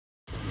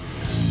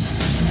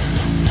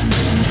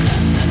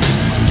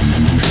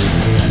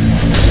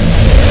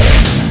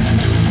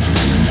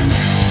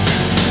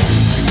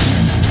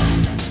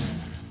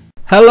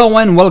Hello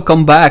and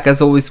welcome back.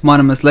 As always, my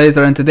name is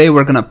Laser, and today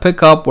we're gonna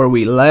pick up where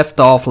we left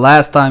off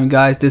last time,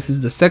 guys. This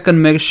is the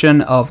second mission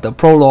of the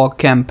Prologue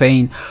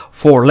campaign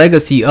for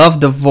Legacy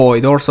of the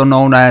Void, also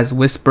known as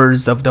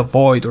Whispers of the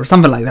Void or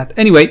something like that.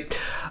 Anyway,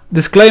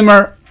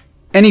 disclaimer,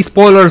 any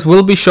spoilers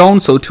will be shown,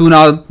 so tune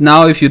out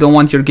now if you don't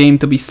want your game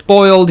to be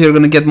spoiled. You're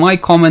gonna get my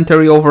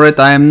commentary over it.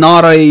 I am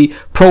not a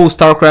pro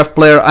Starcraft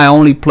player, I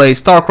only play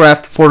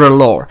Starcraft for the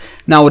lore.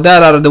 Now with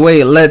that out of the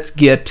way, let's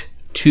get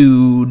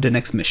to the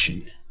next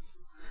mission.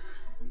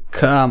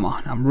 Come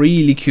on, I'm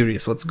really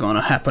curious what's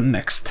gonna happen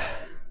next.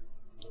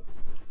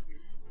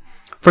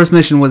 First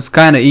mission was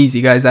kinda easy,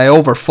 guys. I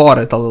overfought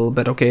it a little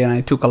bit, okay, and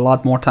I took a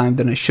lot more time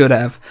than I should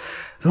have.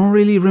 Don't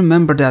really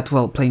remember that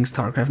well playing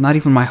StarCraft, not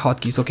even my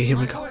hotkeys. Okay, here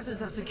we go. My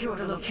forces have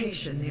secured a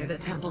location near the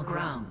temple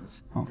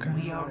grounds. Okay.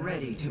 We are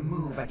ready to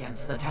move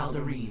against the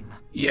Tal'Darim.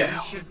 Yeah.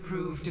 This should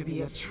prove to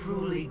be a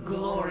truly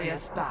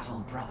glorious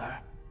battle, brother.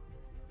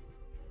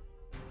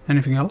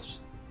 Anything else?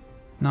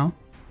 No?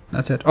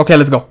 That's it. Okay,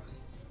 let's go.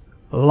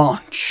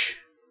 Launch.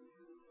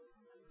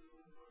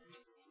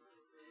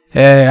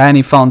 Hey, I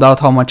only found out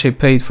how much I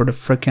paid for the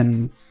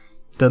frickin'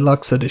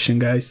 deluxe edition,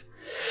 guys.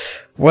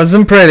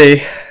 Wasn't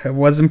pretty. It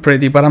wasn't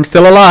pretty, but I'm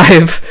still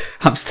alive.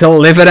 I'm still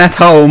living at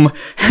home,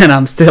 and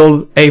I'm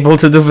still able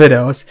to do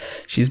videos.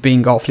 She's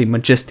being awfully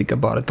majestic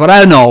about it, but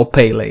I know I'll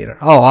pay later.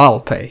 Oh,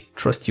 I'll pay.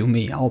 Trust you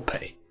me, I'll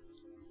pay.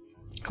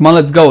 Come on,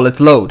 let's go. Let's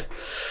load.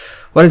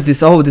 What is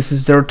this? Oh, this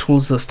is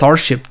Zertul's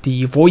starship,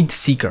 the Void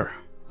Seeker.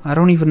 I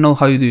don't even know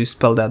how you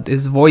spell that.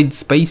 Is Void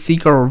Space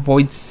Seeker or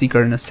Void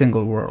Seeker in a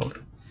single world?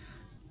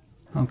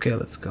 Okay,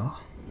 let's go.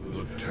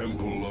 The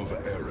Temple of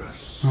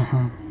Eris.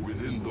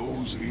 Within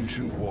those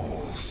ancient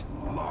walls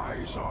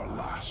lies our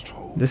last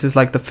hope. This is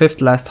like the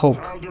fifth last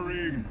hope.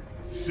 Tal'Darim,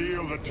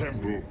 seal the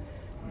temple.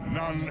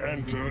 None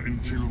enter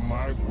until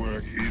my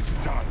work is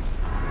done.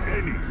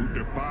 Any who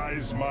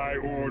defies my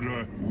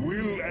order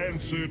will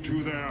answer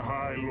to their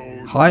High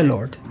Lord. High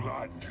Lord?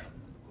 Blood.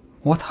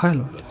 What High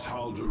Lord? The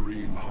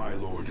Tal'Darim High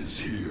Lord is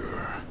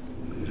here.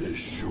 This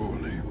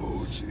surely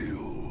bodes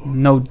ill.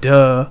 No,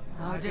 duh.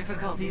 Our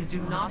difficulties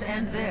do not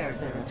end there,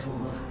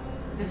 Zeratul.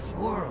 This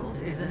world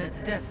is in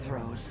its death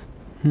throes.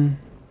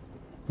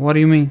 What do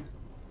you mean?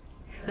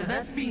 The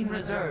Vespene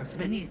reserves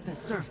beneath the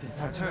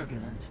surface are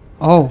turbulent.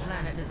 Oh. The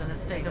planet is in a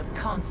state of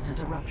constant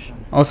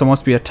eruption. Also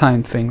must be a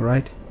time thing,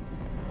 right?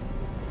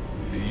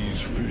 These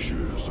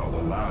fissures are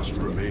the last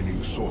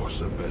remaining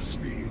source of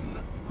Vespene.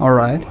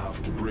 Alright. We'll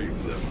have to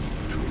brave them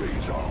to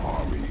raise our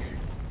army.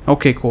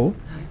 Okay, cool.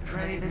 I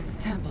pray this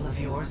temple of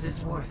yours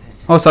is worth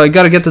it. Oh, so I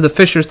gotta get to the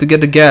fissures to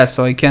get the gas,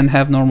 so I can't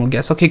have normal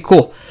gas. Okay,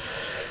 cool.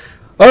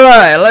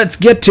 Alright, let's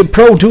get to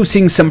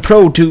producing some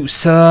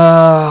produce.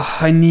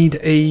 I need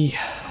a...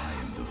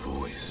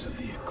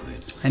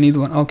 I need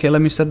one. Okay,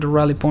 let me set the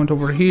rally point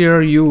over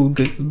here. You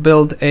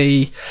build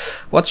a...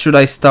 What should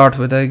I start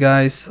with,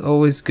 guys?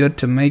 Always good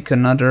to make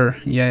another...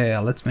 Yeah,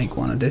 let's make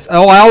one of this.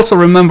 Oh, I also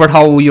remembered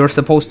how you're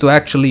supposed to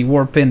actually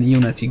warp in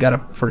units. You gotta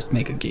first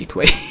make a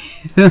gateway.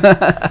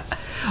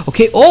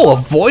 Okay, oh,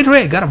 a void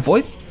ray. I got a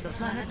void. The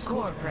planet's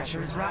core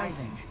pressure is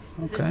rising.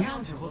 Okay. This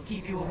counter will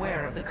keep you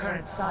aware of the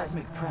current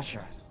seismic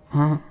pressure.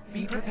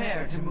 Be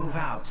prepared to move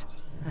out.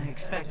 I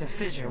expect a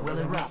fissure will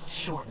erupt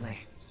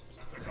shortly.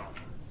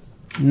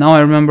 Now I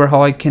remember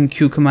how I can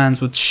queue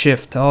commands with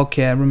shift.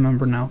 Okay, I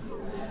remember now.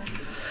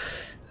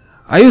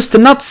 I used to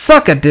not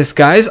suck at this,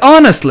 guys,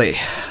 honestly.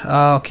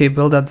 Okay,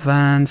 build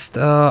advanced.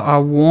 I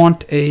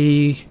want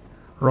a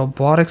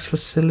robotics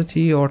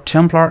facility or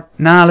Templar.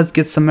 Nah, let's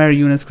get some air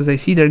units, because I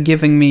see they're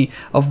giving me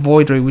a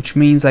void ray, which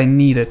means I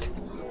need it.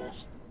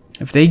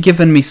 If they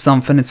given me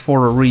something, it's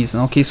for a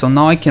reason. Okay, so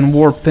now I can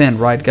warp in,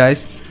 right,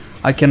 guys?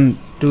 I can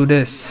do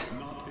this.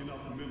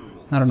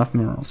 Not enough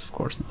minerals, of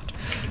course not.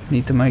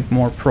 Need to make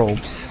more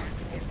probes.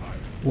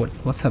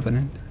 What's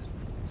happening?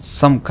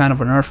 Some kind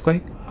of an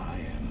earthquake?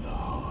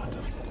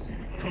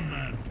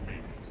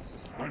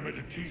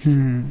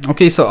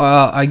 Okay, so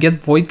I get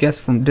void gas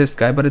from this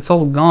guy, but it's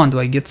all gone. Do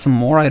I get some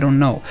more? I don't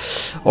know.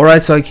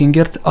 Alright, so I can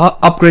get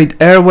upgrade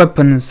air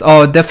weapons.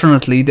 Oh,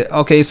 definitely.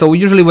 Okay, so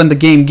usually when the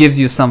game gives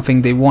you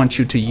something, they want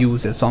you to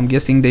use it. So I'm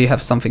guessing they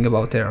have something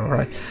about air.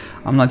 Alright,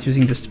 I'm not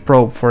using this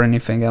probe for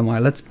anything, am I?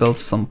 Let's build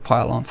some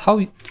pylons.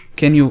 How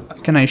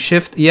can I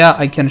shift? Yeah,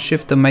 I can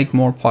shift to make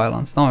more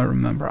pylons. Now I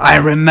remember. I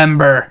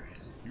remember!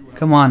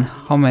 Come on,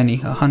 how many?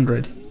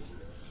 100.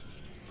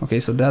 Okay,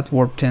 so that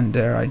warped in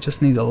there. I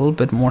just need a little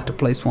bit more to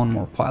place one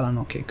more pylon.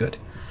 Okay, good.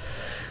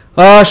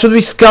 Should we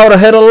scout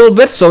ahead a little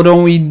bit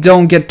so we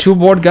don't get too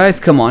bored, guys?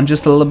 Come on,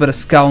 just a little bit of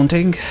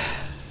scouting.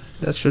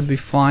 That should be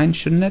fine,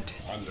 shouldn't it?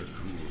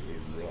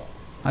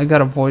 I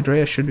got a void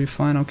ray. I should be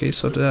fine. Okay,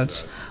 so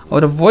that's... Oh,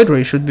 the void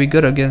ray should be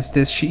good against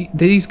this.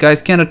 These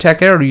guys can't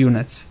attack air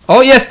units.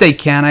 Oh, yes, they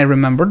can. I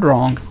remembered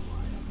wrong.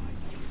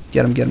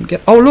 Get him, get him,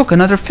 get... Oh, look,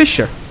 another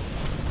fissure.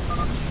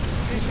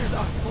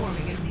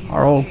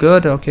 Are all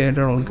good? Okay,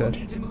 they're all good.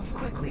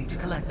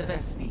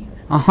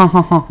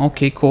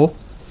 Okay, cool.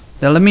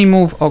 Then let me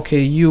move.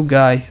 Okay, you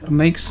guy,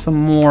 make some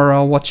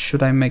more. What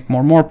should I make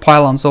more? More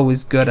pylons,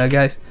 always good,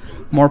 guys.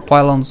 More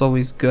pylons,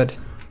 always good.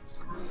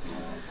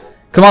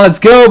 Come on, let's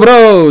go,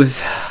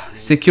 bros!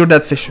 Secure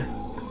that fissure.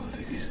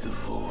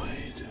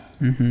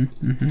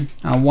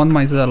 I want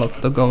my zealots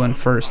to go in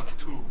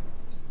first.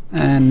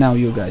 And now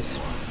you guys.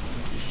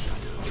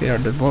 Okay, are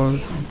the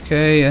boys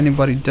okay?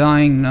 Anybody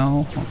dying?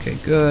 No. Okay,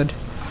 good.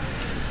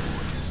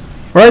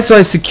 Right, so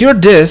I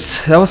secured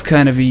this. That was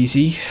kind of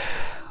easy.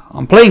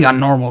 I'm playing on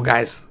normal,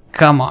 guys.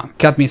 Come on,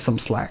 cut me some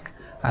slack.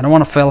 I don't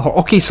want to fail.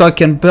 Okay, so I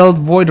can build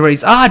Void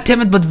Rays. Ah,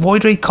 damn it, but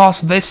Void Ray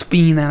costs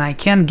Vespine, and I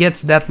can't get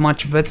that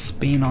much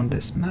Vespine on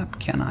this map,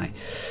 can I?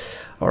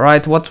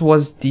 Alright, what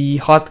was the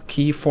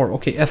hotkey for?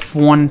 Okay,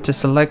 F1 to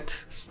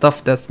select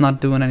stuff that's not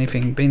doing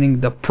anything,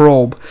 meaning the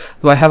probe.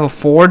 Do I have a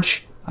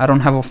forge? I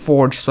don't have a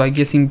forge, so I'm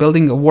guessing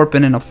building a warp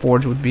in a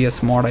forge would be a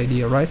smart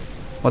idea, right?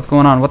 What's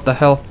going on? What the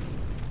hell?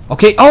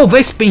 Okay, oh,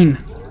 Vespine!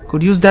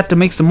 Could use that to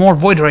make some more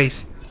Void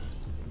Rays.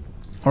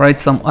 Alright,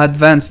 some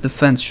advanced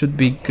defense should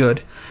be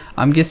good.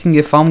 I'm guessing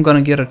if I'm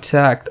gonna get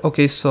attacked.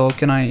 Okay, so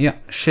can I, yeah,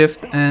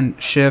 shift and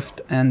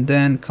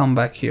then come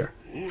back here.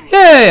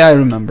 Yay, I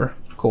remember.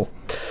 Cool.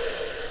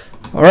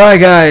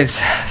 Alright,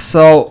 guys.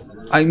 So,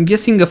 I'm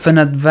guessing if an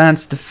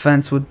advanced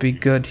defense would be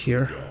good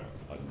here.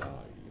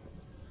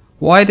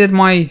 Why did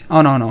my...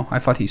 Oh, no, I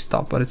thought he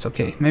stopped, but it's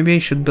okay. Maybe I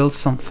should build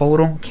some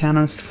photo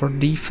cannons for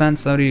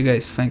defense. How do you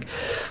guys think?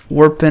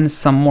 Warp in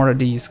some more of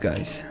these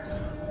guys.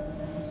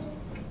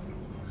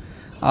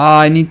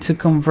 I need to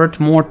convert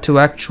more to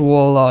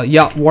actual,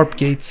 warp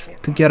gates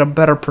to get a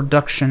better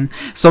production.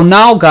 So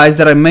now, guys,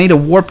 that I made a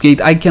warp gate,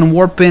 I can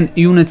warp in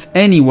units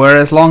anywhere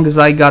as long as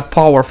I got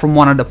power from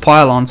one of the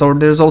pylons. Or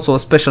there's also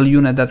a special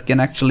unit that can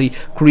actually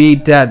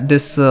create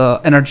this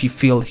energy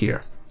field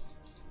here.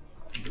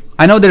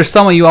 I know there's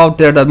some of you out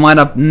there that might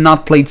have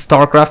not played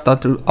Starcraft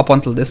up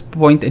until this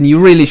point, and you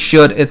really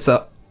should. It's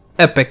a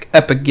epic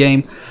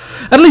game,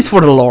 at least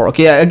for the lore.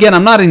 Okay, again,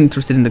 I'm not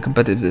interested in the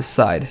competitive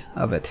side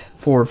of it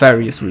for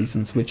various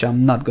reasons, which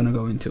I'm not gonna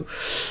go into.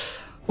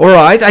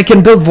 Alright, I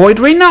can build Void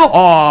Ray now.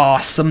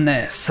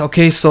 Awesomeness.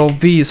 Okay, so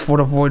V is for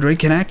the Void Ray.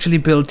 Can I actually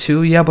build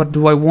 2? Yeah, but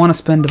do I want to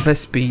spend the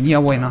Vespine? Yeah,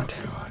 why not?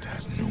 God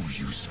has no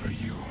use for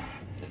you.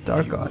 The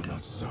Dark God.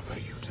 Not suffer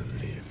you to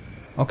live.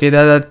 Okay,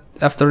 that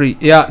after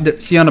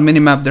see on the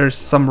minimap there's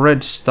some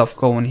red stuff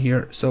going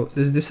here. So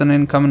is this an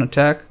incoming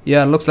attack?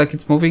 Yeah, it looks like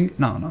it's moving.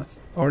 No,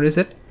 it's, or is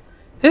it?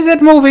 Is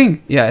it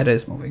moving? Yeah, it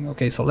is moving.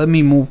 Okay, so let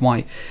me move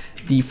my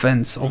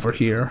defense over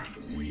here.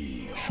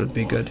 Should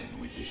be good.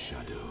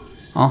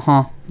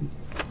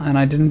 And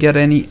I didn't get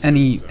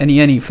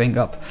anything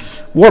up.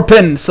 Warp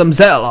in some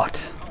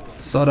zealot.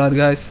 Saw that,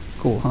 guys?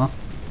 Cool, huh?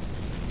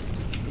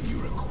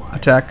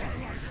 Attack.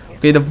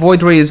 Okay, the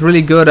Void Ray is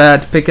really good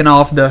at picking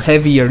off the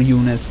heavier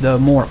units, the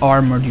more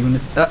armored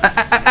units.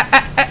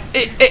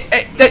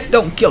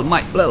 Don't kill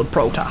my little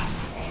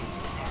Protoss.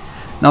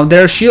 Now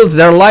their shields,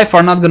 their life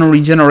are not gonna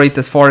regenerate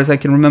as far as I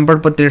can remember,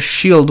 but their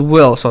shield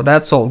will, so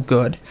that's all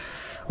good.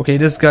 Okay,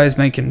 this guy's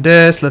making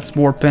this. Let's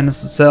warp in a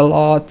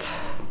Zealot.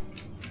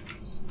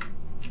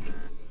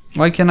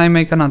 Why can't I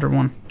make another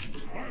one?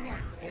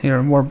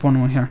 Here, warp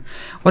one here.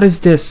 What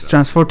is this?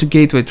 Transfer to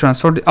gateway.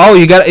 Transfer. Oh,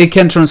 you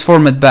can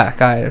transform it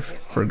back. I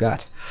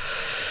forgot.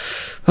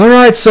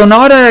 Alright, so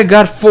now that I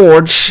got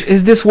Forge,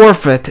 is this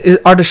worth it?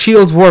 Are the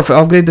shields worth it?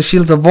 Upgrade the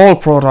shields of all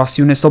Protoss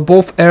units, so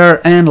both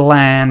air and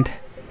land.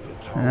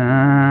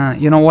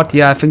 You know what?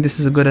 Yeah, I think this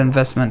is a good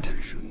investment.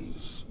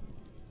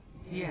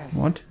 Yes.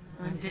 What?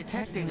 I'm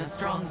detecting a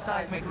strong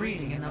seismic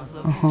reading in those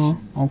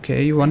locations.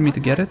 Okay, you want me to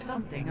get it?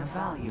 Something of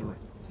value.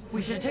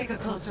 We should take a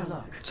closer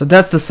look. So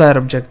that's the side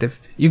objective.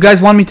 You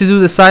guys want me to do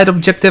the side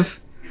objective?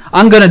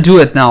 I'm gonna do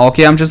it now,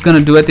 okay? I'm just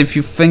gonna do it. If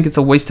you think it's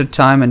a waste of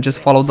time and just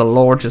follow the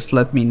lore, just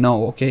let me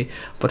know, okay?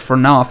 But for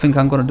now, I think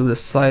I'm gonna do the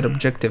side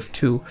objective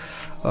too.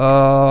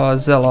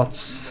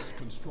 Zealots.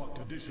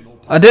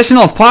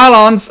 Additional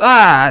pylons!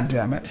 Ah,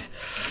 damn it.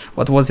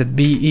 What was it?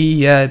 BE?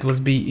 Yeah, it was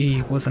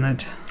BE, wasn't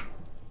it?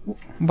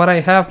 But I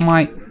have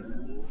my...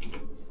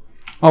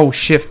 Oh,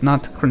 shift,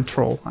 not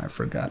control. I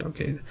forgot,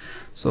 okay.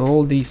 So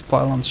all these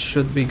pylons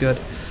should be good.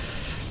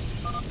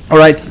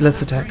 Alright,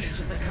 let's attack.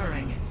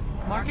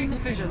 Marking the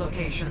fissure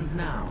locations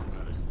now.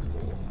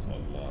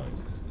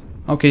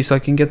 Okay, so I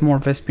can get more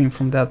Vespine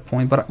from that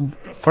point. But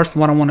first,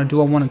 what I want to do,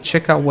 I want to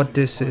check out what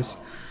this is.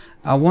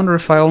 I wonder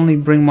if I only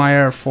bring my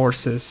air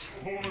forces.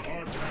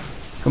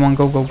 Come on,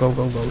 go, go, go,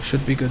 go, go.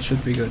 Should be good,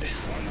 should be good.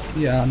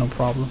 Yeah, no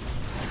problem.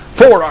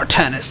 For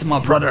Artanis, my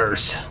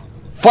brothers!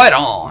 Fight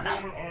on!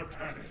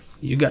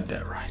 You got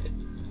that right.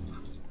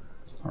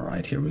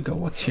 Alright, here we go.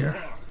 What's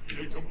here?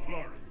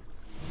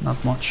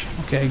 Not much.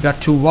 Okay, I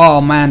got two. Oh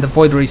man, the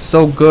Void Ray is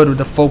so good with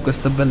the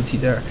focused ability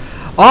there.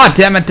 Ah,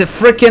 damn it, the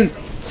freaking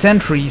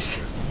sentries.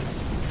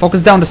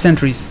 Focus down the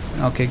sentries.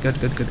 Okay, good,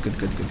 good, good, good,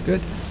 good, good,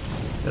 good.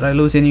 Did I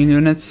lose any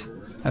units?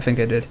 I think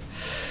I did.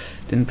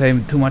 Didn't pay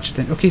too much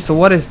attention. Okay, so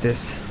what is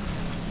this?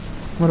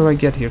 What do I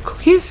get here?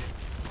 Cookies?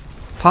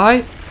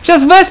 Pie?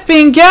 Just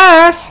Vespine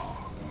gas!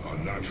 A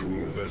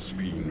natural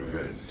Vespine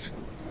vent.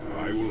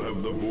 I will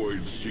have the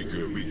Void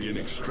Seeker begin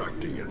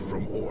extracting it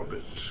from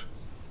orbit.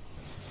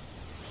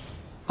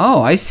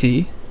 Oh, I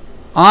see.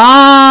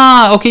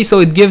 Ah, okay, so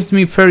it gives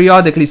me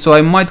periodically, so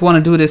I might want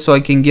to do this so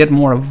I can get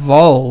more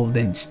evolved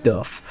and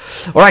stuff.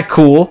 Alright,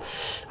 cool.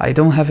 I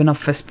don't have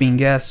enough Vespene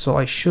gas, so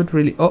I should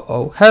really...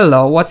 Uh-oh,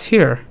 hello, what's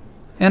here?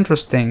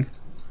 Interesting.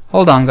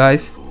 Hold on,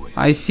 guys.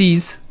 I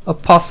seize a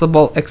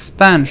possible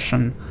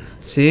expansion.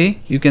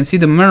 See? You can see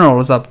the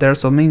minerals up there,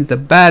 so it means the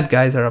bad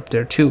guys are up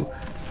there too.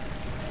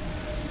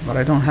 But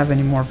I don't have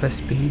any more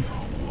Vespene.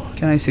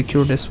 Can I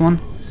secure this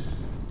one?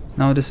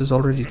 No, this is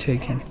already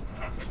taken.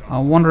 I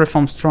wonder if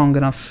I'm strong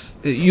enough.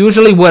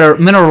 Usually where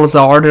minerals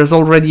are, there's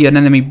already an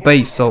enemy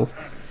base, so...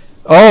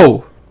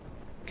 Oh!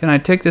 Can I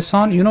take this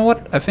on? You know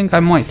what? I think I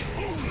might.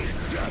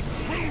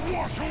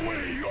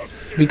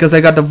 Because I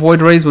got the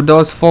Void Rays with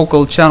those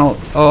focal channel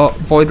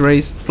Void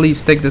Rays.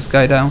 Please take this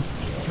guy down.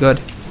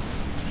 Good.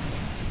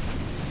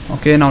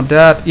 Okay, now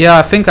that... Yeah,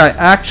 I think I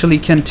actually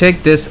can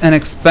take this and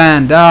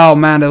expand. Oh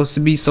man, that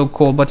would be so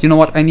cool. But you know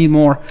what? I need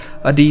more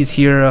of these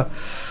here.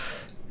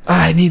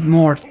 I need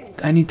more...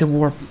 I need to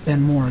warp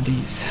in more of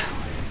these.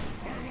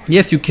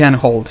 Yes, you can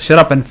hold. Shut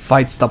up and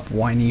fight. Stop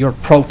whining. You're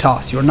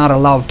Protoss. You're not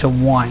allowed to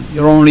whine.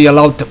 You're only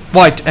allowed to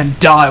fight and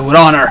die with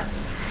honor. I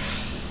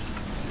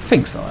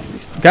think so, at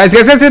least. Guys,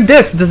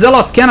 this! The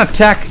Zealots cannot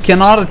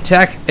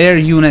attack air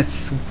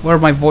units. Where are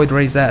my Void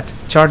Rays at?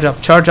 Charge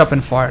up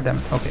and fire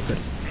them. Okay, good.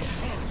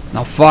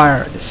 Now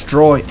fire,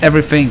 destroy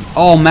everything.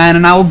 Oh man,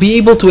 and I will be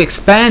able to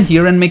expand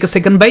here and make a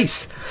second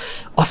base.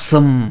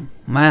 Awesome.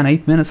 Man,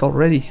 8 minutes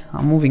already.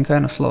 I'm moving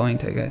kind of slow,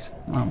 ain't I, guys?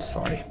 I'm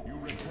sorry.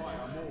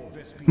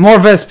 More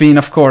Vespene,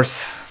 of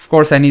course. Of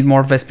course I need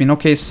more Vespene.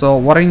 Okay, so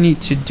what I need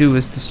to do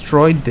is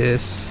destroy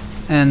this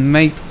and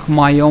make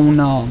my own,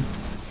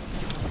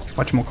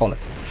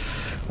 whatchamacallit?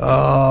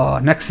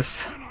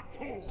 Nexus.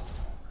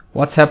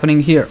 What's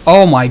happening here?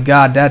 Oh my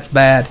god, that's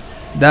bad.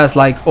 That's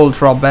like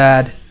ultra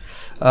bad.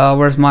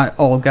 Where's my...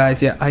 Oh,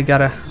 guys, yeah, I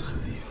gotta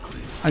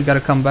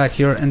come back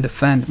here and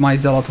defend. My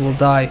Zealot will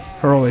die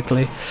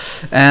heroically.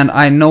 And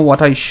I know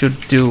what I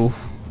should do,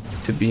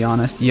 to be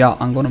honest. Yeah,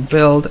 I'm gonna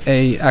build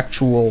a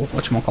actual,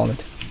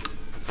 whatchamacallit,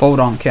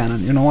 photon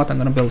cannon. You know what? I'm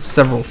gonna build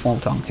several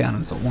photon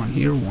cannons. So one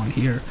here, one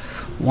here,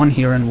 one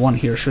here, and one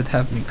here should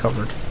have me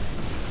covered.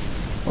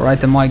 Alright,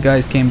 then my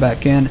guys came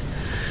back in.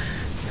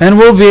 And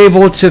we'll be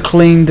able to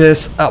clean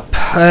this up.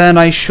 And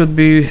I should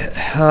be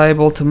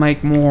able to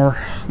make more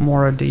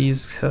of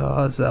these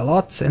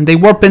Zealots. And they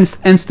warp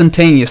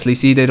instantaneously.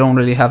 See, they don't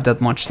really have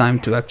that much time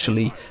to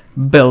actually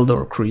build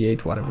or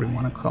create, whatever you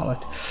want to call it.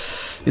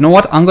 You know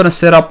what? I'm going to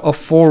set up a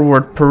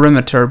forward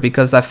perimeter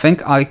because I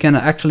think I can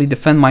actually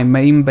defend my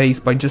main base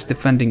by just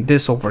defending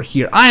this over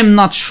here. I'm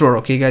not sure,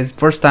 okay guys?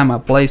 First time I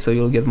play, so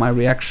you'll get my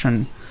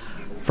reaction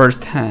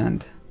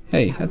firsthand.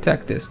 Hey,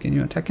 attack this. Can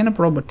you attack? Can a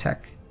probe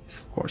attack? Yes,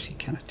 of course he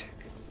can attack.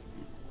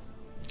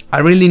 I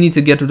really need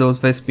to get to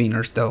those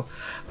Vespeners though.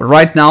 But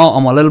right now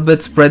I'm a little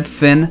bit spread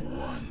thin.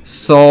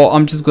 So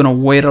I'm just gonna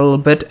wait a little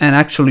bit and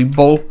actually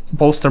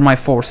bolster my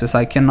forces.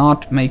 I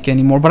cannot make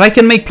any more, but I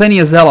can make plenty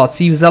of Zealots.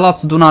 See,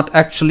 Zealots do not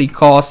actually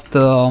cost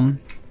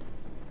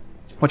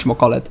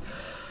whatchamacallit.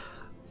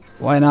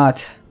 Why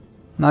not?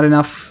 Not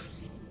enough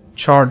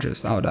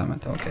charges. Oh damn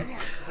it, okay.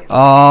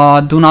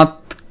 Do not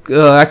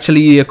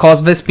actually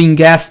cost Vespene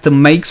gas to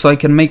make, so I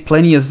can make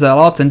plenty of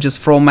Zealots and just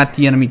throw them at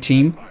the enemy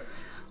team.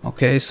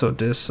 Okay, so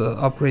this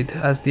upgrade,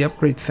 has the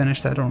upgrade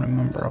finished? I don't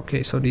remember.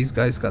 Okay, so these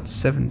guys got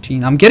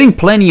 17. I'm getting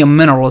plenty of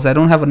minerals. I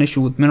don't have an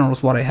issue with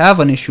minerals. What I have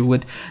an issue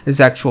with is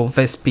actual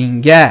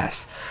Vespene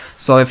gas.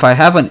 So if I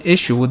have an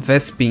issue with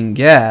Vespene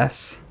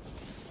gas,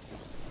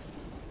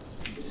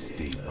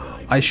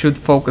 I should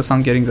focus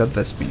on getting that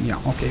Vespene.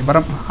 Yeah, okay, but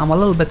I'm a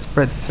little bit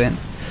spread thin.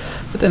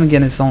 But then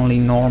again, it's only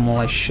normal.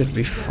 I should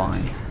be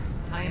fine.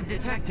 I am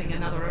detecting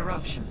another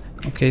eruption.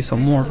 Okay, so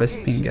more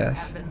Vespene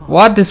gas.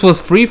 What? This was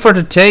free for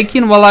the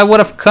taking? Well, I would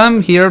have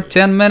come here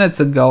 10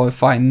 minutes ago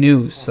if I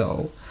knew,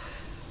 so...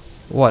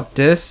 What,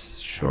 this?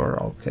 Sure,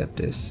 I'll get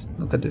this.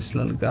 Look at this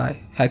little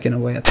guy hacking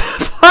away at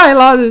the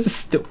pylon. This is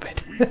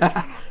stupid.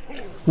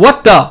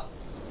 What the?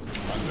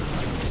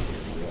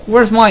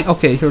 Where's my...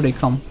 Okay, here they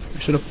come. I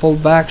should have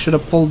pulled back,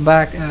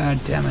 Ah,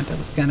 damn it, that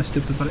was kind of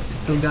stupid, but I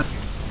still got...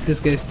 This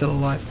guy's still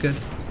alive, good.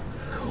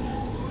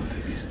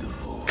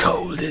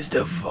 Cold is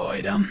the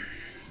void,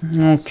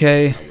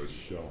 Okay.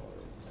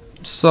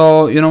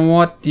 So, you know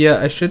what? Yeah,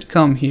 I should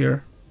come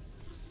here.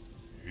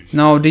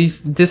 No,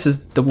 this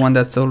is the one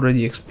that's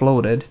already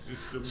exploded.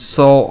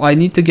 So, I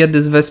need to get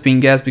this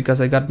Vespene gas because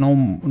I got no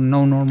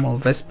normal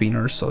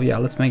Vespeners. So, yeah,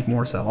 let's make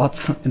more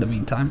Zealots in the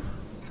meantime.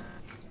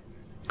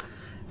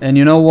 And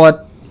you know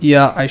what?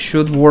 Yeah, I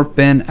should warp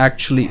in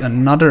actually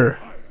another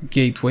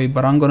gateway,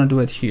 but I'm gonna do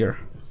it here.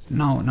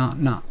 No,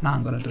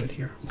 I'm gonna do it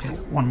here. Okay,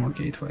 one more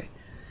gateway.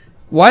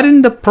 Why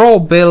didn't the pro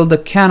build the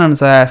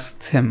cannons? I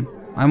asked him.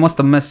 I must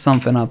have messed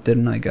something up,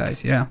 didn't I,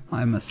 guys? Yeah,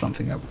 I messed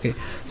something up. Okay,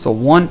 so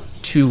 1,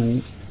 2,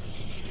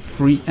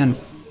 3, and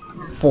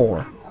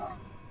 4.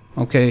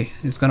 Okay,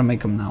 it's gonna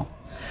make them now.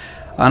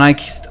 And I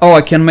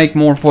can make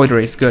more Void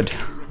Rays. Good.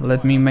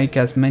 Let me make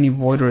as many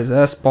Void Rays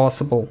as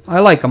possible. I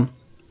like them.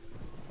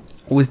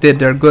 Always did.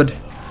 They're good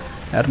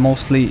at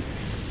mostly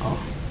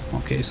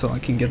Okay, so I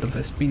can get the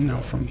Vespene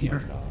now from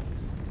here.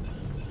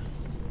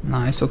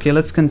 Nice. Okay,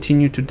 let's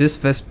continue to this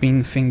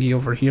Vespene thingy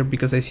over here,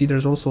 because I see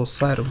there's also a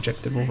side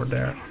objective over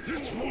there.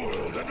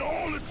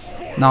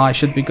 No, I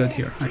should be good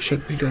here. I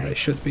should be good. I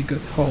should be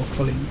good.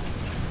 Hopefully.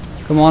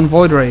 Come on,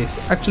 Void Rays.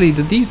 Actually,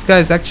 do these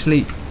guys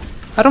actually...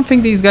 I don't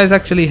think these guys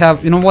actually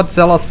have... You know what?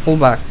 Zealots, pull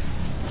back.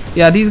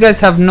 Yeah, these guys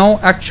have no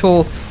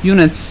actual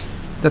units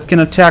that can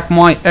attack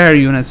my air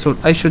units, so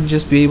I should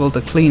just be able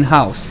to clean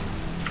house.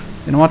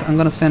 You know what? I'm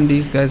gonna send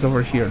these guys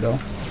over here, though.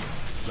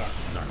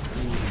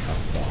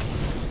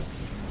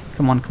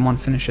 Come on,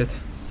 finish it.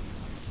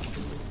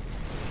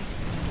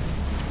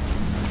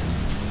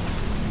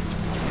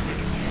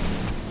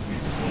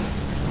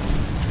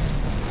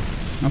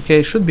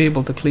 Okay, should be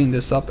able to clean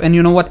this up. And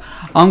you know what?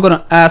 I'm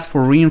gonna ask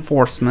for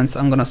reinforcements.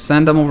 I'm gonna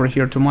send them over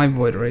here to my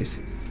Void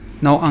Rays.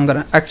 No, I'm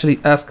gonna actually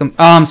ask them.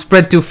 Oh, I'm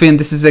spread too thin.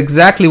 This is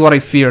exactly what I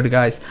feared,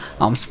 guys.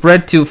 I'm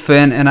spread too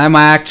thin, and I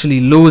might actually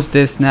lose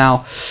this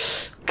now.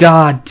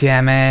 God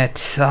damn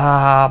it.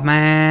 Ah,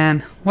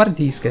 man. What are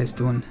these guys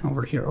doing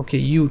over here? Okay,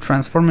 you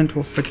transform into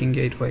a freaking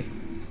gateway.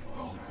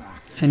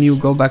 And you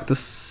go back to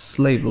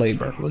slave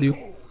labor, will you?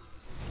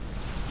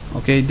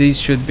 Okay, these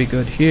should be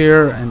good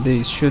here, and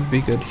these should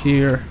be good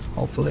here,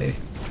 hopefully.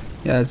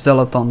 Yeah, it's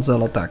Zealot on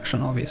Zealot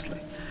action, obviously.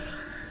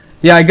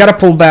 Yeah, I gotta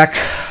pull back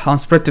on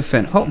spread to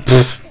fin. Oh,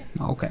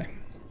 okay.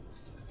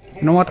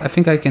 You know what? I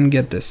think I can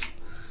get this.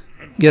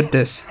 Get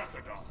this.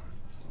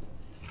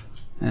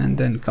 And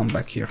then come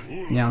back here.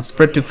 Yeah,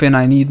 spread to fin,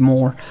 I need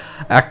more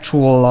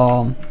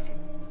actual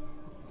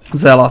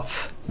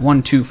Zealots.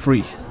 1, 2,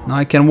 3. Now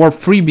I can warp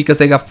 3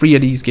 because I got 3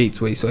 of these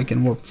gateways, so I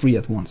can warp 3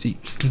 at once.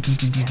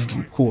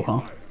 Cool,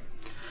 huh?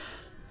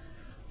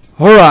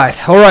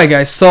 Alright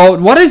guys, so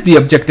what is the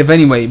objective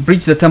anyway?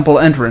 Breach the temple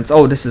entrance.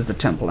 Oh, this is the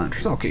temple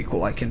entrance. Okay,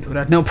 cool, I can do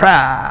that, no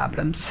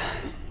problems.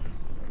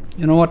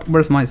 You know what,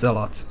 where's my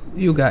Zealots?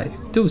 You guys,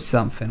 do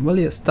something, will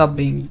you? Stop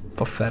being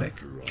pathetic.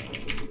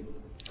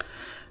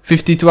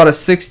 52 out of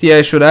 60,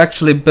 I should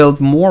actually build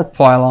more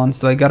pylons.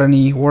 Do I got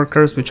any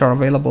workers which are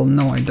available?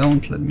 No, I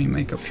don't. Let me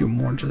make a few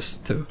more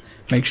just to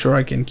make sure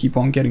I can keep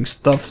on getting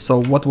stuff.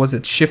 So what was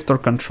it, shift or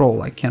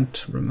control? I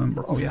can't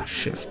remember. Oh yeah,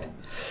 shift.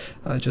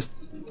 Just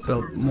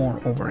build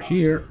more over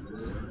here.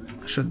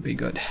 Should be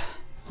good.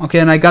 Okay,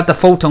 and I got the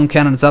photon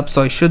cannons up,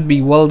 so I should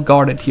be well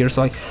guarded here.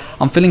 So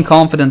I'm feeling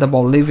confident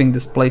about leaving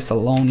this place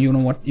alone. You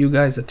know what, you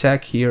guys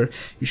attack here.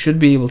 You should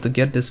be able to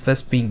get this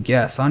Vespene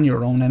gas on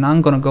your own, and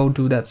I'm gonna go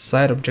do that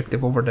side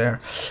objective over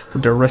there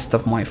with the rest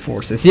of my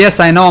forces.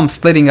 Yes, I know I'm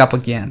splitting up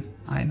again.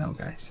 I know,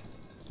 guys.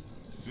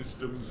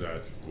 Systems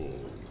at full.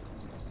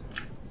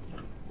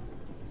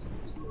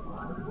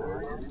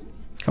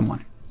 Come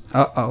on.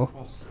 Uh-oh.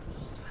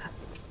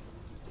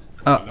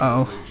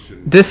 Uh-oh.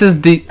 This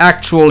is the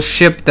actual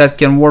ship that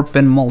can warp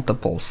in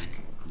multiples.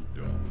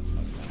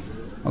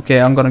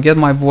 Okay, I'm gonna get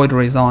my Void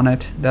Rays on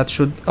it. That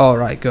should...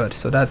 Alright, good.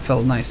 So that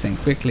fell nice and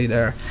quickly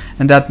there.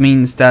 And that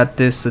means that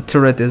this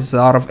turret is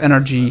out of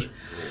energy.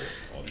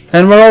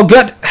 And we're all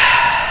good!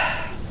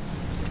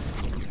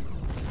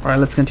 Alright,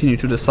 let's continue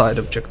to the side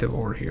objective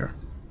over here.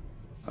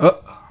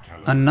 Oh,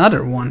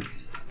 another one.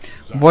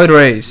 Void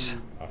Rays.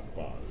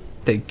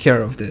 Take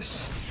care of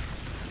this.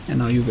 And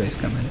now you guys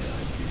come in.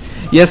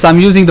 Yes, I'm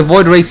using the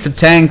Void Rays to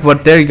tank,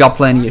 but they got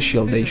plenty of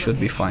shield. They should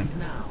be fine.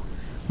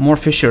 More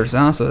fissures,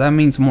 huh? So that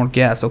means more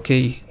gas.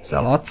 Okay,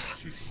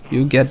 Zealots.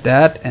 You get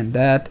that, and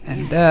that,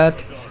 and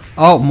that.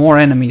 Oh, more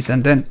enemies,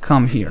 and then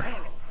come here.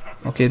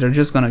 Okay, they're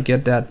just gonna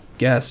get that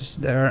gas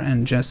there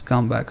and just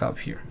come back up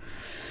here.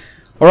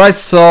 Alright,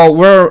 so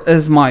where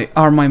is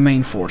are my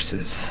main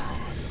forces?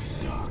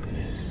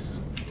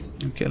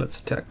 Okay, let's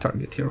attack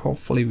target here.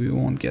 Hopefully we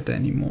won't get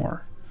any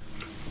more.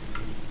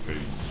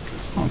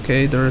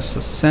 Okay, there's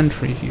a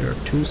sentry here,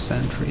 2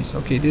 sentries.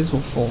 Okay, these will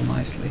fall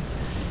nicely.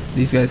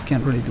 These guys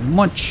can't really do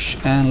much,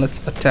 and let's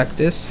attack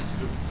this.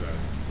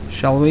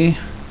 Shall we?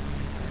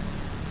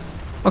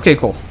 Okay,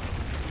 cool.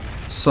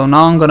 So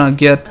now I'm gonna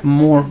get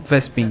more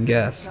Vespene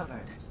gas.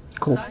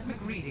 Cool.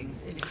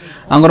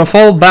 I'm gonna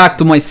fall back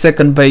to my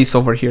second base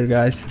over here,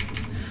 guys,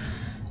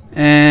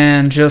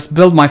 and just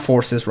build my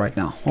forces right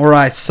now.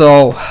 Alright,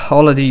 so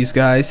all of these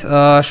guys,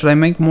 should I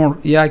make more?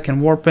 Yeah, I can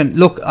warp in.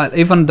 Look,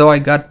 even though I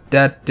got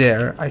that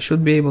there, I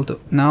should be able to...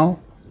 No?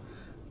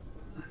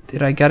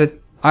 Did I get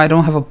it? I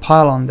don't have a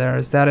pylon there.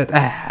 Is that it?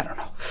 I don't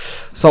know.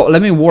 So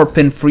let me warp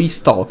in 3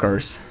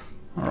 stalkers.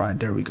 Alright,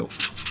 there we go.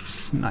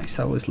 Nice,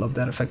 I always love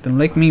that effect. And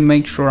let me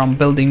make sure I'm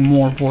building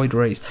more Void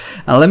Rays.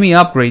 And let me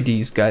upgrade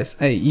these guys.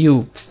 Hey,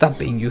 you, stop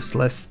being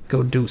useless.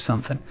 Go do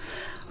something.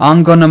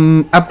 I'm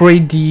gonna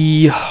upgrade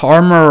the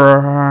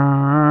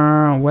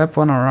armor,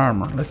 weapon or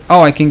armor.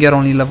 Oh, I can get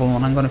only level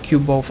 1. I'm gonna queue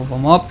both of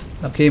them up.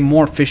 Okay,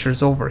 more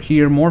fissures over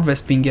here, more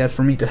Vespene gas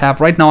for me to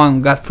have. Right now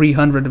I've got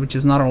 300, which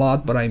is not a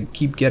lot, but I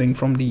keep getting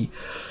from the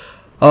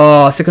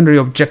secondary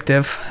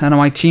objective. And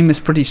my team is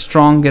pretty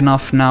strong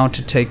enough now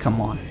to take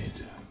them on.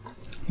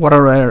 What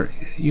other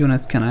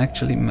units can I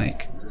actually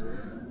make?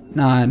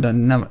 Nah, I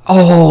don't never.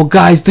 Oh,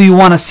 guys, do you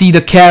want to see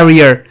the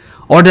carrier?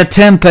 Or the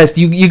Tempest,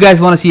 you guys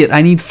want to see it?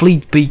 I need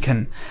Fleet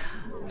Beacon.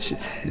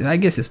 I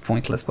guess it's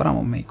pointless, but I'm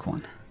gonna make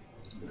one.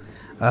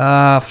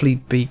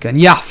 Fleet beacon.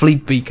 Yeah,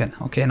 fleet beacon.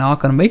 Okay, now I'm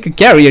gonna make a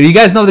carrier. You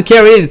guys know the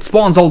carrier? It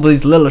spawns all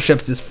these little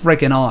ships. It's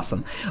freaking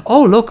awesome.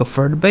 Oh, look, a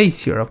third base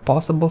here. A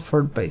possible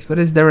third base. But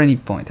is there any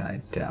point?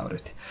 I doubt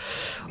it.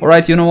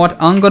 Alright, you know what?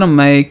 I'm gonna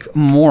make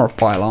more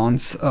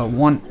pylons.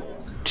 1,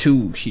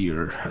 2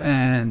 here.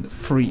 And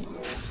 3,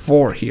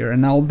 4 here.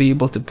 And I'll be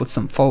able to put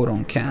some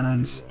photon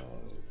cannons.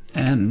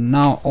 And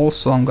now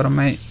also I'm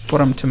gonna put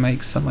him to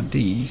make some of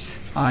these.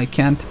 I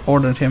can't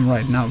order him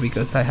right now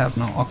because I have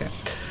no... Okay.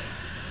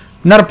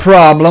 Not a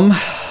problem.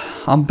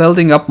 I'm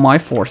building up my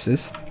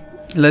forces.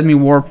 Let me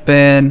warp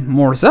in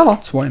more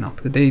zealots. Why not?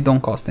 They don't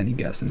cost any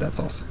gas and that's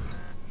awesome.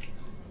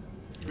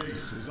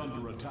 Base is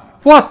under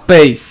attack. What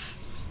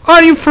base?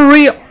 Are you for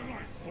real?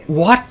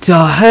 What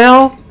the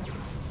hell?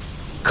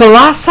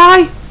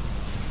 Colossi?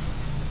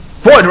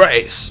 Void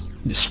Rays!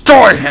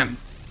 Destroy him!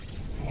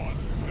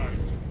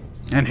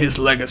 And his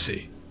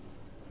legacy.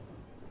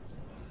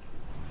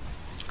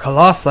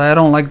 Colossi, I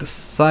don't like the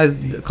size.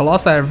 The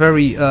Colossi are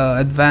very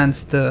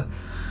advanced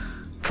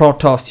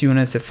Protoss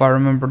units, if I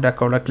remember that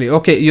correctly.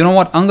 Okay, you know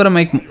what? I'm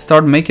gonna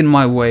start making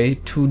my way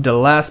to the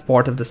last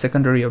part of the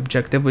secondary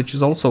objective, which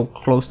is also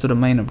close to the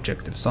main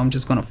objective. So I'm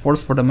just gonna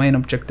force for the main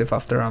objective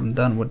after I'm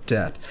done with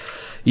that.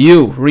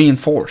 You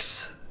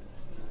reinforce.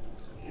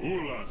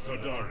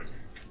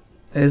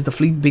 Is the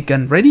fleet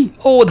beacon ready?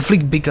 Oh, the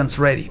fleet beacon's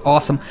ready.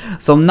 Awesome.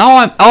 So now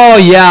I'm... Oh,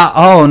 yeah.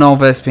 Oh, no,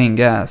 Vespine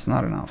gas.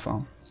 Not enough.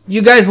 Oh.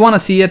 You guys want to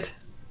see it?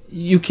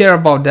 You care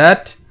about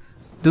that?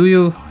 Do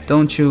you?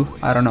 Don't you?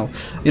 I don't know.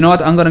 You know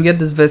what? I'm gonna get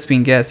this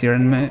Vespine gas here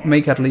and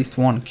make at least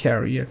one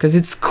carrier. Because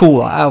it's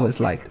cool. I was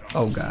like...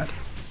 Oh, God.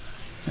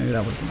 Maybe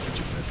that wasn't such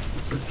a best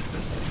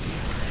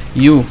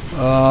idea.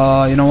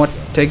 You know what?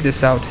 Take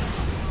this out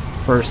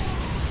first.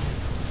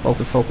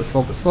 Focus, focus,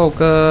 focus,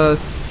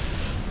 focus.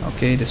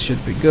 Okay, this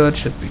should be good,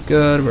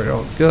 we're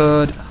all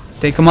good.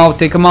 Take him out,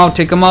 take him out,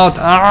 take him out!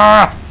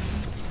 Ah!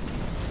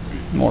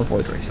 More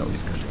Void Rays,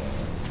 always good.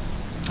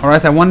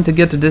 Alright, I wanted to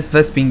get to this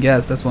Vespine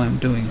gas, that's why I'm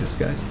doing this,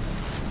 guys.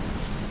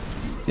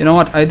 You know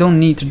what, I don't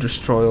need to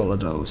destroy all of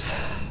those.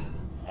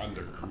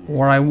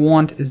 What I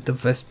want is the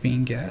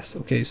Vespine gas.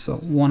 Okay, so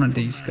one of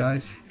these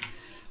guys.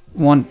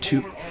 1,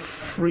 2,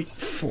 3,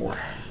 4.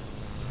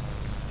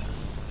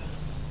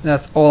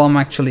 That's all I'm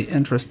actually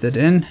interested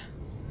in.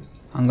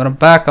 I'm gonna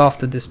back off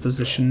to this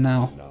position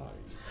now.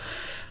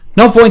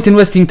 No point in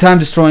wasting time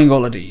destroying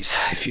all of these,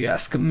 if you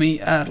ask me,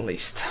 at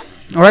least.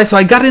 Alright, so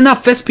I got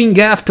enough Vespine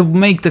gas to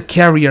make the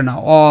carrier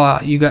now. Oh,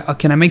 you got?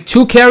 Can I make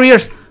 2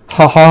 carriers?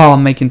 Haha,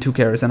 I'm making 2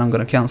 carriers and I'm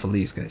gonna cancel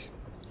these guys.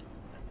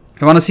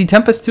 You wanna see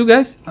Tempest too,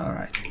 guys?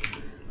 Alright.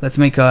 Let's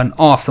make an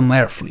awesome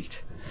air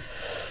fleet.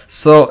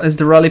 So, is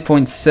the rally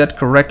point set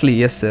correctly?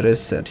 Yes, it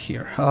is set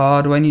here.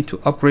 Do I need to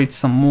upgrade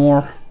some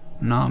more?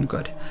 No, I'm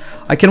good.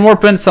 I can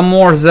warp in some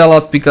more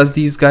zealots because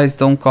these guys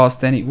don't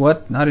cost any...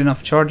 What? Not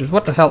enough charges?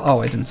 What the hell? Oh,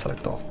 I didn't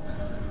select all.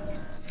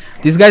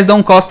 These guys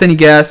don't cost any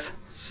gas,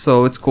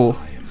 so it's cool.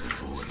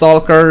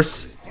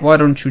 Stalkers, why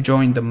don't you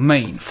join the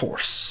main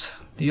force?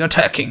 The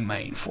attacking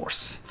main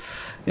force.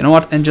 You know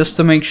what? And just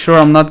to make sure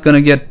I'm not gonna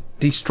get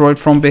destroyed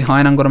from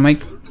behind, I'm gonna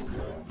make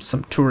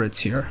some turrets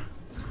here.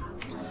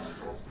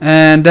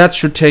 And that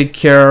should take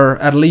care,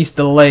 at least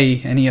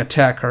delay any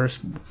attackers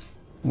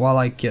while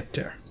I get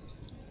there.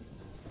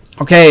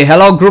 Okay,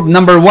 hello group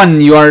number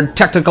 1, you are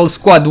tactical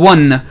squad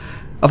 1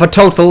 of a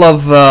total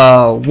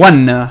of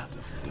 1.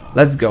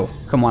 Let's go.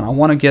 Come on, I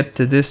want to get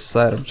to this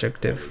side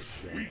objective.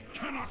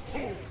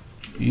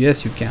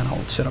 Yes, you can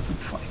hold. Shut up and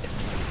fight.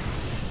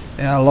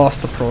 Yeah, I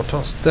lost the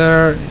Protoss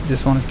there.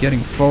 This one is getting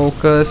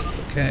focused.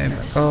 Okay,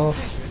 back off.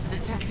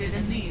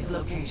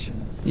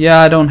 Yeah,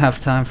 I don't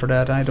have time for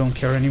that. I don't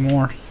care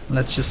anymore.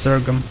 Let's just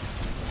Zerg them.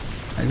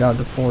 I got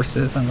the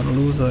forces. I'm gonna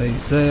lose a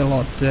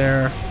Zealot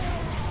there.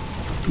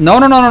 No,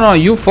 no, no, no, no.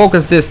 You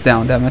focus this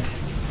down, damn it.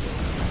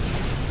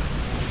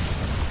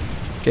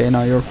 Okay,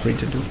 now you're free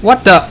to do.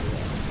 What the?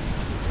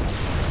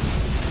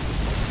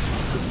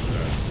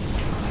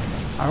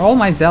 Are all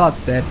my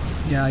Zealots dead?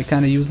 Yeah, I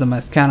kind of use them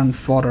as cannon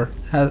fodder,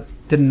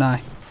 didn't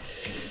I?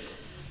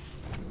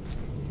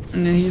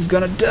 And then he's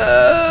gonna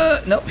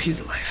die. No,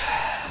 he's alive.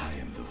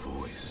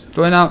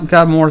 Do I now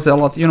got more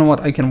Zealots? You know what?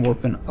 I can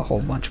warp in a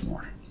whole bunch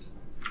more.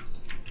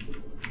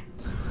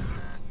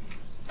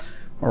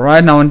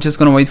 Alright, now I'm just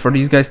gonna wait for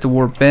these guys to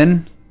warp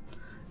in.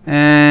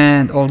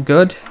 And all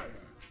good.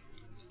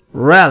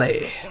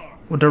 Rally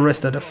with the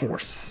rest of the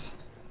force.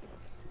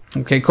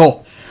 Okay,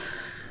 cool.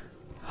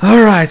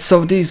 Alright,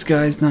 so these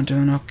guys not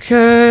doing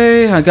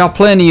okay. I got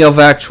plenty of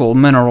actual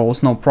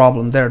minerals, no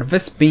problem there. The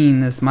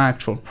Vespine is my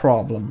actual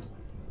problem.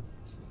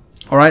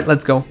 Alright,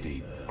 let's go.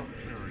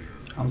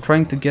 I'm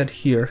trying to get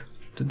here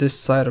to this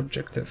side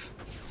objective.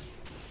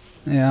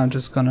 Yeah, I'm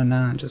just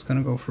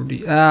gonna go for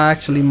the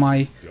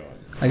actually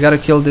I gotta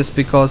kill this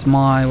because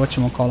my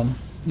whatchamacallem.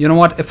 You know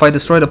what? If I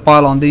destroy the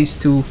pylon, these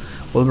two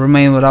will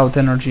remain without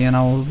energy and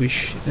I will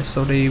wish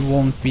so they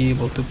won't be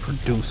able to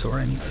produce or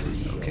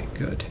anything. Okay,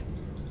 good.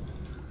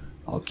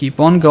 I'll keep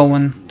on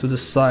going to the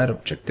side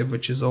objective,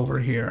 which is over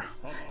here.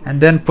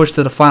 And then push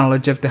to the final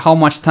objective. How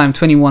much time?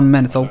 21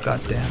 minutes. Oh,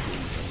 goddamn.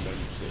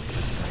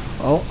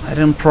 Well, I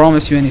didn't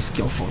promise you any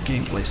skillful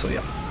gameplay, so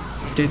yeah.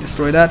 Okay,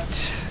 destroy that.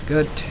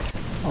 Good.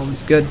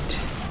 Always good.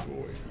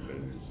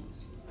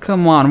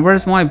 Come on,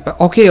 where's my...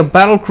 okay, a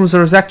battle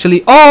cruiser is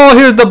actually... oh,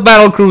 here's the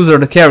battle cruiser.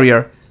 The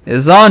carrier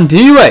is on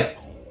D-Way.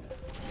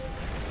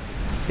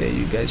 Okay,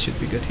 you guys should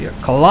be good here.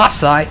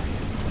 Colossi!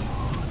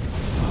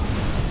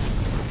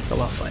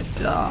 Colossi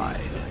died.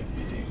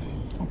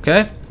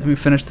 Okay, let me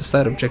finish the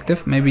side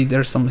objective. Maybe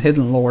there's some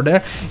hidden lore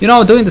there. You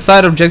know, doing the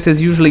side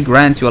objectives usually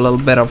grants you a little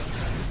bit of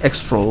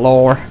extra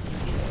lore.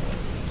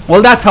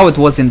 Well, that's how it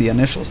was in the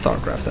initial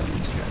Starcraft, at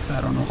least, guys.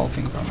 I don't know how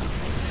things are now.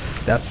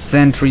 That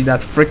sentry,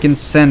 that freaking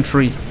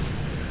sentry.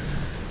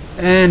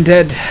 And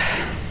dead.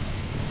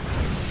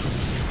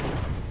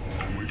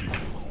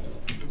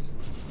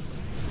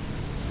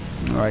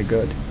 Alright,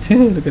 good.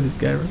 Look at this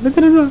guy. Look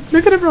at him run.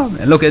 Look at him run.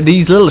 And look at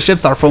these little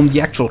ships are from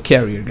the actual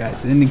carrier,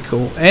 guys. Isn't it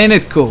cool? Ain't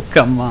it cool?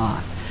 Come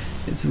on.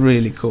 It's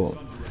really cool.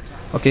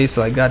 Okay,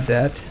 so I got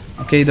that.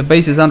 Okay, the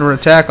base is under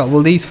attack.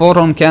 Will these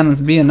photon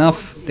cannons be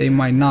enough? They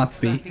might not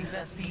be.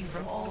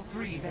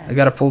 I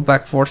gotta pull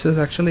back forces,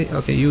 actually.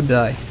 Okay, you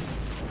die.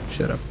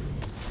 Shut up.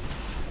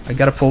 I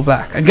gotta pull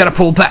back. I gotta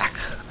pull back.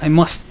 I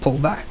must pull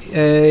back.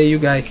 You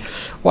guy.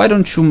 Why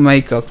don't you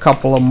make a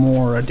couple of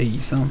more of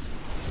these, huh?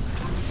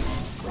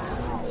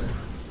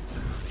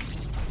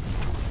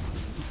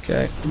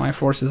 Okay, my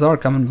forces are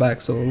coming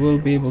back, so we'll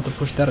be able to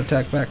push that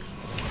attack back.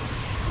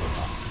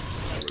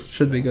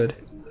 Should be good.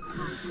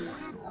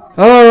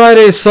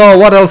 Alrighty, so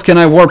what else can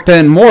I warp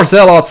in? More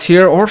zealots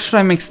here, or should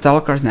I make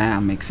stalkers? Nah,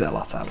 make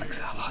zealots. I like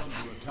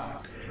zealots.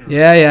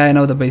 Yeah, I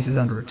know the base is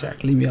under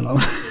attack. Leave me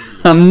alone.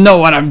 I know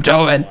what I'm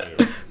doing.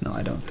 No,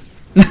 I don't.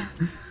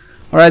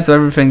 Alright, so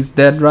everything's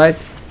dead, right?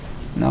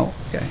 No,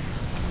 okay.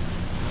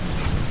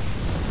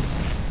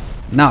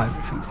 Now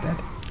everything's dead.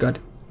 Good.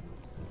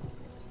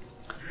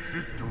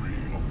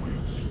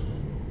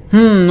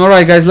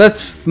 Alright guys,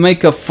 let's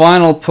make a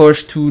final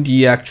push to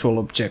the actual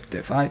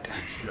objective, right?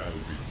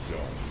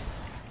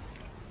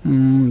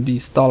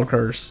 These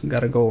stalkers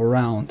gotta go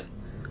around.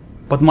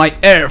 But my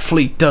air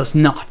fleet does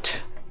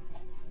not.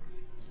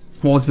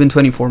 Well, it's been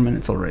 24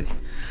 minutes already.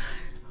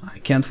 I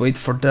can't wait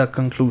for the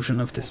conclusion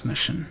of this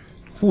mission.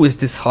 Who is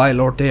this High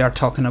Lord they are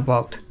talking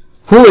about?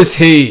 Who is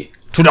he?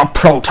 To the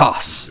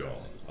Protoss!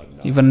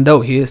 Even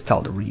though he is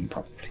Tal'Darim,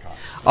 probably.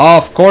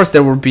 Of course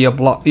there will be a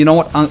block. You know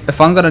what?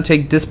 If I'm gonna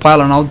take this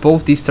pylon out,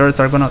 both these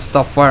turrets are gonna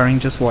stop firing.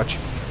 Just watch.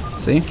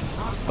 See?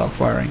 Stop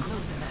firing.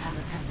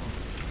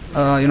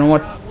 You know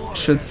what?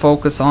 Should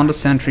focus on the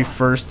sentry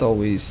first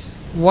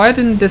always. Why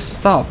didn't this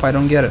stop? I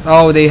don't get it.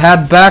 Oh, they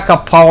had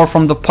backup power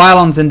from the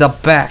pylons in the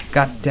back.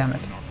 God damn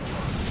it.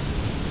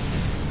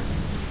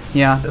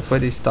 Yeah, that's why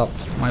they stopped.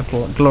 My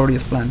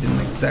glorious plan didn't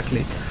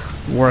exactly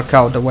work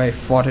out the way I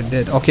thought it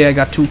did. Okay, I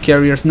got 2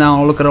 carriers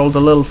now. Look at all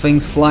the little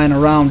things flying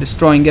around,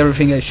 destroying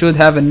everything. I should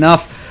have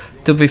enough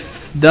to be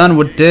done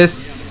with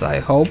this, I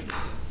hope.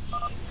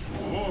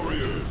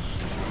 Warriors,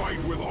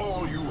 fight with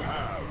all you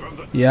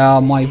have. Yeah,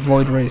 my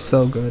Void Ray is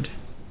so good.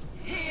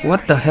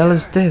 What the hell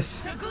is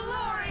this?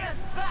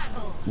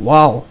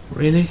 Wow,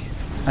 really?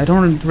 I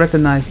don't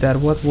recognize that.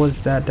 What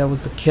was that? That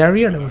was the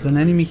carrier? That was an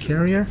enemy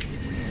carrier?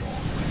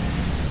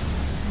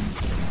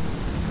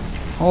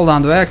 Hold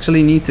on, do I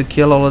actually need to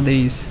kill all of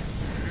these?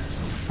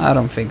 I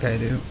don't think I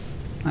do.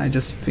 I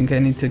just think I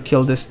need to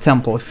kill this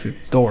temple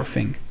door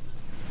thing.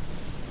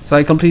 So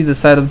I completed the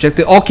side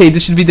objective. Okay,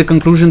 this should be the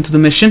conclusion to the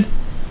mission.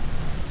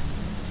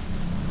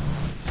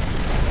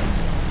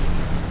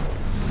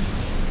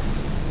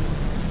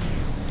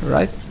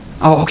 Right?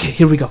 Oh, okay,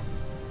 here we go.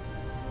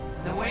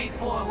 The way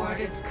forward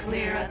is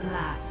clear at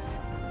last.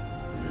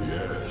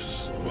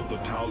 Yes, but the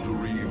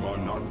Tal'Darim are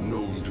not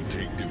known to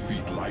take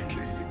defeat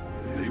lightly.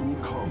 They will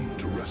come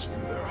to rescue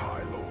their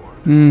High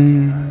Lord.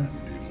 And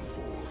in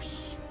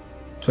force.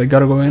 So I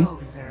gotta go in? Go,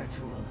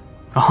 Zeratul.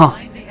 Uh-huh.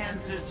 Find the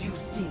answers you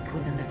seek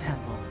within the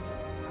temple.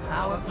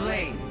 Our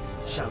blades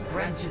shall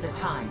grant you the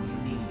time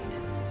you need.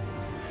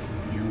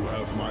 You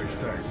have my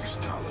thanks,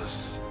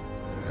 Talus.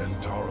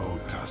 And Taro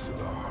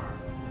Tassadar.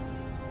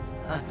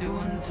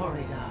 Adun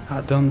Toridas.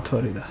 Adun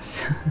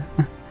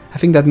Toridas. I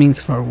think that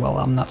means farewell,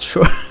 I'm not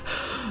sure.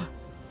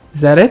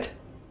 Is that it?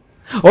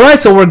 Alright,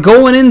 so we're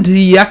going into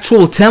the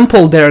actual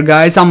temple there,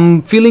 guys.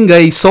 I'm feeling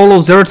a solo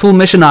Zeratul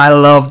mission. I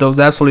love those,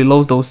 absolutely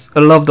love those. I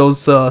love those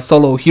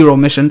solo hero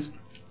missions.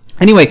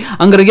 Anyway,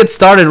 I'm gonna get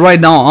started right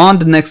now on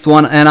the next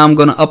one, and I'm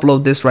gonna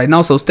upload this right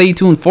now. So stay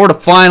tuned for the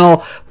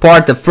final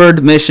part, the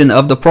 3rd mission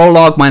of the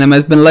prologue. My name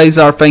has been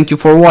Leyzar. Thank you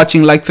for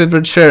watching. Like,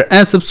 favorite, share,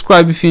 and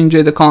subscribe if you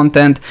enjoy the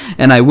content.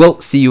 And I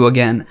will see you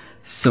again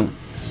soon.